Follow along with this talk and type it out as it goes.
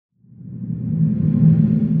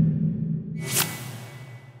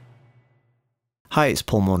Hi, it's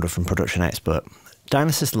Paul Maunder from Production Expert.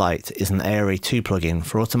 DynAssist Lite is an ARA 2 plugin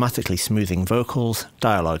for automatically smoothing vocals,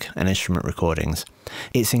 dialogue and instrument recordings.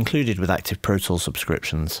 It's included with active Pro Tools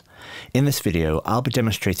subscriptions. In this video, I'll be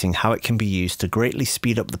demonstrating how it can be used to greatly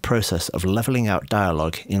speed up the process of leveling out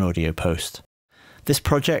dialogue in audio post. This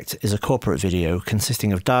project is a corporate video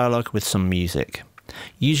consisting of dialogue with some music.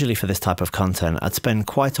 Usually for this type of content, I'd spend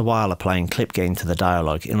quite a while applying clip gain to the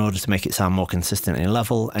dialogue in order to make it sound more consistent in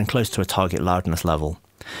level and close to a target loudness level.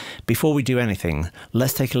 Before we do anything,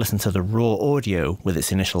 let's take a listen to the raw audio with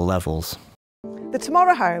its initial levels. The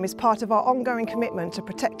Tomorrow Home is part of our ongoing commitment to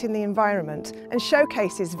protecting the environment and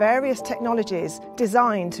showcases various technologies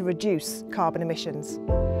designed to reduce carbon emissions.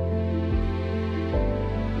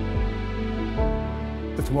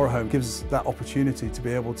 The Tomorrow Home gives that opportunity to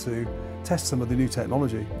be able to test some of the new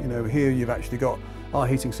technology. You know, here you've actually got our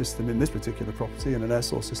heating system in this particular property and an air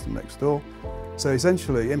source system next door. So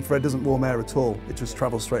essentially, infrared doesn't warm air at all, it just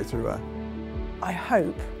travels straight through air. I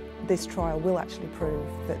hope this trial will actually prove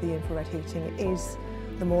that the infrared heating is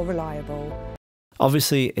the more reliable.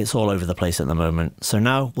 Obviously, it's all over the place at the moment, so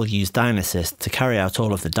now we'll use DynAssist to carry out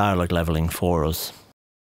all of the dialogue leveling for us.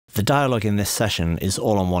 The dialogue in this session is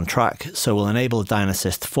all on one track, so we'll enable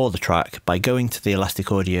DynAssist for the track by going to the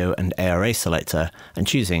Elastic Audio and ARA selector and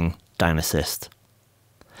choosing DynAssist.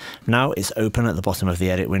 Now it's open at the bottom of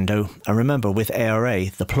the edit window, and remember with ARA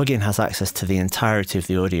the plugin has access to the entirety of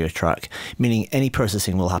the audio track, meaning any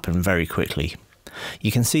processing will happen very quickly.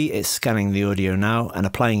 You can see it's scanning the audio now and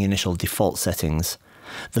applying initial default settings.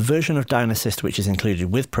 The version of DynAssist which is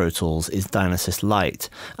included with Pro Tools is DynAssist Lite,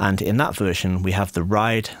 and in that version we have the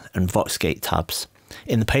Ride and Voxcape tabs.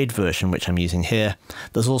 In the paid version, which I'm using here,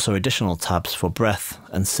 there's also additional tabs for breath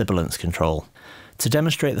and sibilance control. To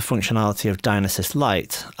demonstrate the functionality of DynAssist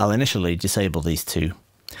Lite, I'll initially disable these two.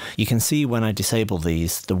 You can see when I disable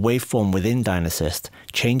these, the waveform within DynAssist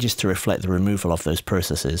changes to reflect the removal of those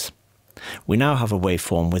processes. We now have a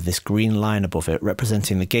waveform with this green line above it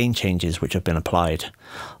representing the gain changes which have been applied.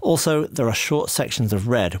 Also, there are short sections of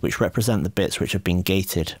red which represent the bits which have been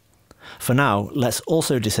gated. For now, let's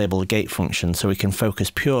also disable the gate function so we can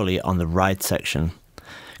focus purely on the ride section.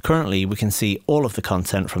 Currently, we can see all of the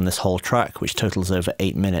content from this whole track, which totals over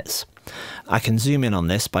 8 minutes. I can zoom in on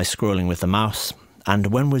this by scrolling with the mouse, and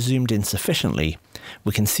when we're zoomed in sufficiently,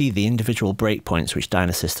 we can see the individual breakpoints which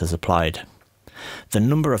DynAssist has applied. The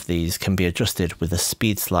number of these can be adjusted with a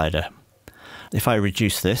speed slider. If I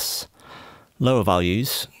reduce this, lower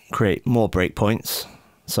values create more breakpoints,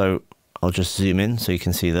 so I'll just zoom in so you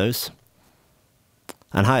can see those,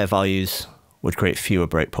 and higher values would create fewer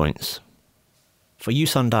breakpoints. For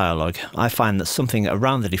use on dialogue, I find that something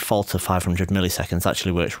around the default of 500 milliseconds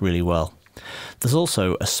actually works really well. There's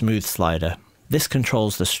also a smooth slider. This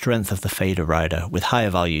controls the strength of the fader rider, with higher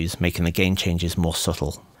values making the gain changes more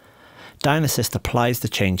subtle. DynAssist applies the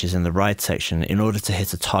changes in the ride section in order to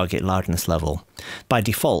hit a target loudness level. By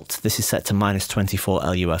default, this is set to -24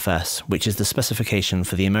 LUFS, which is the specification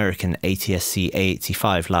for the American ATSC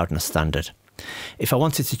A85 loudness standard. If I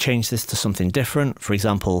wanted to change this to something different, for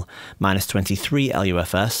example -23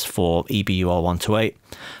 LUFS for EBUR 128,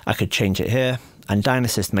 I could change it here, and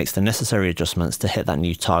DynAssist makes the necessary adjustments to hit that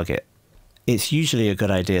new target. It's usually a good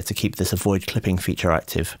idea to keep this avoid clipping feature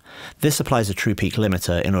active. This applies a true peak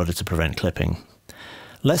limiter in order to prevent clipping.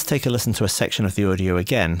 Let's take a listen to a section of the audio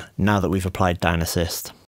again, now that we've applied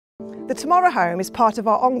DynAssist. The Tomorrow Home is part of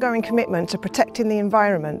our ongoing commitment to protecting the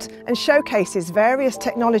environment and showcases various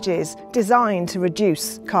technologies designed to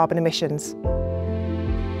reduce carbon emissions.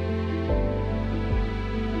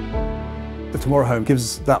 The Tomorrow Home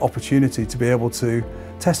gives that opportunity to be able to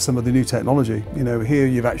test some of the new technology. You know, here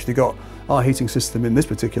you've actually got our heating system in this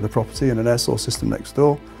particular property and an air source system next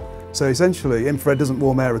door. So essentially, infrared doesn't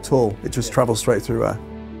warm air at all, it just travels straight through air.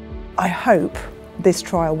 I hope this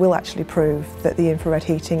trial will actually prove that the infrared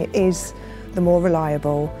heating is the more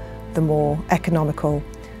reliable, the more economical,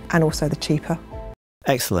 and also the cheaper.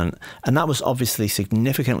 Excellent, and that was obviously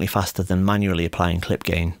significantly faster than manually applying clip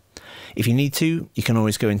gain. If you need to, you can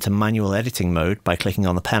always go into manual editing mode by clicking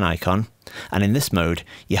on the pen icon, and in this mode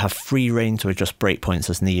you have free rein to adjust breakpoints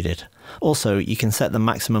as needed. Also, you can set the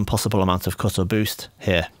maximum possible amount of cut or boost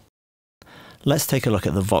here. Let's take a look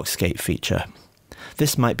at the Voxcape feature.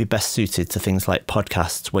 This might be best suited to things like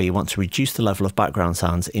podcasts where you want to reduce the level of background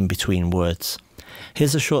sounds in between words.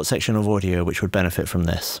 Here's a short section of audio which would benefit from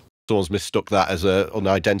this. Someone's mistook that as a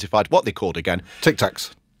unidentified, what are they called again? Tic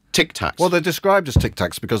Tacs. Tic Tacs. Well, they're described as Tic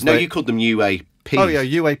Tacs because no, you called them UAPs. Oh yeah,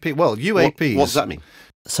 UAP. Well, UAPs. What does that mean?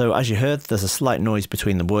 So as you heard, there's a slight noise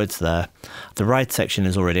between the words there. The ride section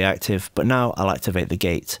is already active, but now I'll activate the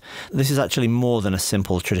gate. This is actually more than a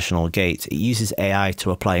simple traditional gate. It uses AI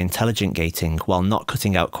to apply intelligent gating while not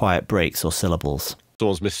cutting out quiet breaks or syllables.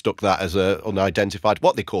 Someone's mistook that as a unidentified.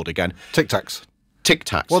 What are they called again? Tic-tacs.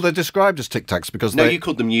 Tic-tacs. Well, they're described as tic-tacs because No, you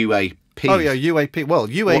called them UAPs. Oh, yeah, UAP. Well,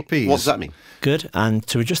 UAPs. What does that mean? Good, and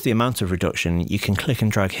to adjust the amount of reduction, you can click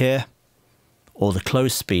and drag here, or the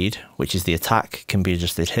close speed, which is the attack, can be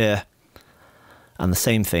adjusted here, and the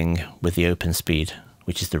same thing with the open speed,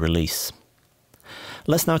 which is the release.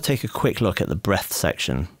 Let's now take a quick look at the breath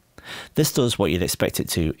section. This does what you'd expect it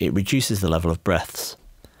to. It reduces the level of breaths.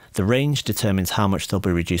 The range determines how much they'll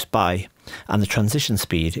be reduced by, and the transition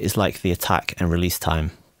speed is like the attack and release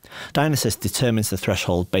time. DynAssist determines the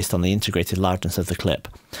threshold based on the integrated loudness of the clip,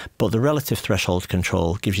 but the relative threshold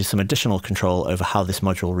control gives you some additional control over how this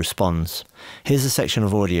module responds. Here's a section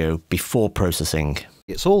of audio before processing.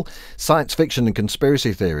 It's all science fiction and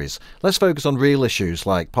conspiracy theories. Let's focus on real issues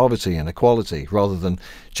like poverty and equality rather than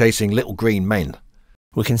chasing little green men.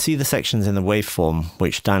 We can see the sections in the waveform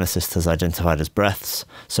which DynAssist has identified as breaths.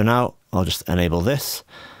 So now I'll just enable this.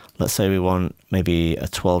 Let's say we want maybe a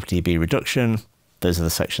 12 dB reduction. Those are the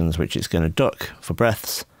sections which it's going to duck for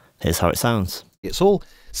breaths. Here's how it sounds. It's all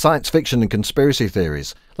science fiction and conspiracy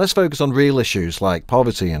theories. Let's focus on real issues like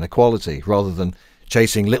poverty and equality rather than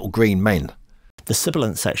chasing little green men. The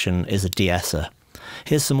sibilant section is a de-esser.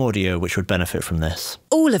 Here's some audio which would benefit from this.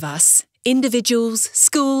 All of us, individuals,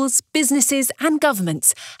 schools, businesses and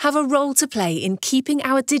governments, have a role to play in keeping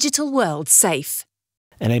our digital world safe.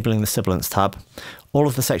 Enabling the sibilants tab. All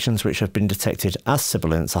of the sections which have been detected as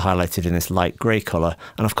sibilants are highlighted in this light grey colour,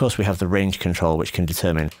 and of course we have the range control which can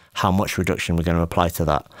determine how much reduction we're going to apply to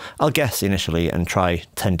that. I'll guess initially and try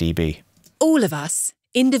 10 dB. All of us,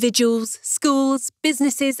 individuals, schools,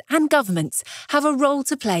 businesses and governments, have a role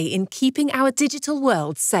to play in keeping our digital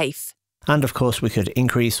world safe. And of course we could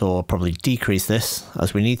increase or probably decrease this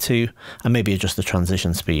as we need to, and maybe adjust the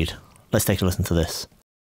transition speed. Let's take a listen to this.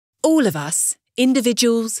 All of us,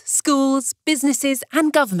 individuals, schools, businesses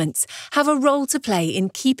and governments, have a role to play in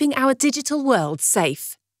keeping our digital world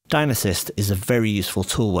safe. DynAssist is a very useful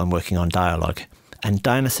tool when working on dialogue, and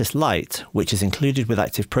DynAssist Lite, which is included with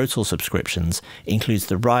active Pro Tools subscriptions, includes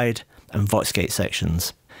the Ride and Voxcape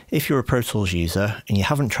sections. If you're a Pro Tools user and you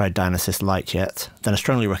haven't tried DynAssist Lite yet, then I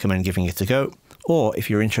strongly recommend giving it a go. Or if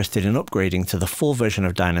you're interested in upgrading to the full version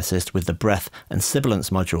of DynAssist with the breath and sibilance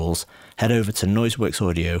modules, head over to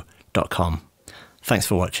noiseworksaudio.com. Thanks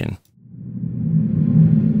for watching.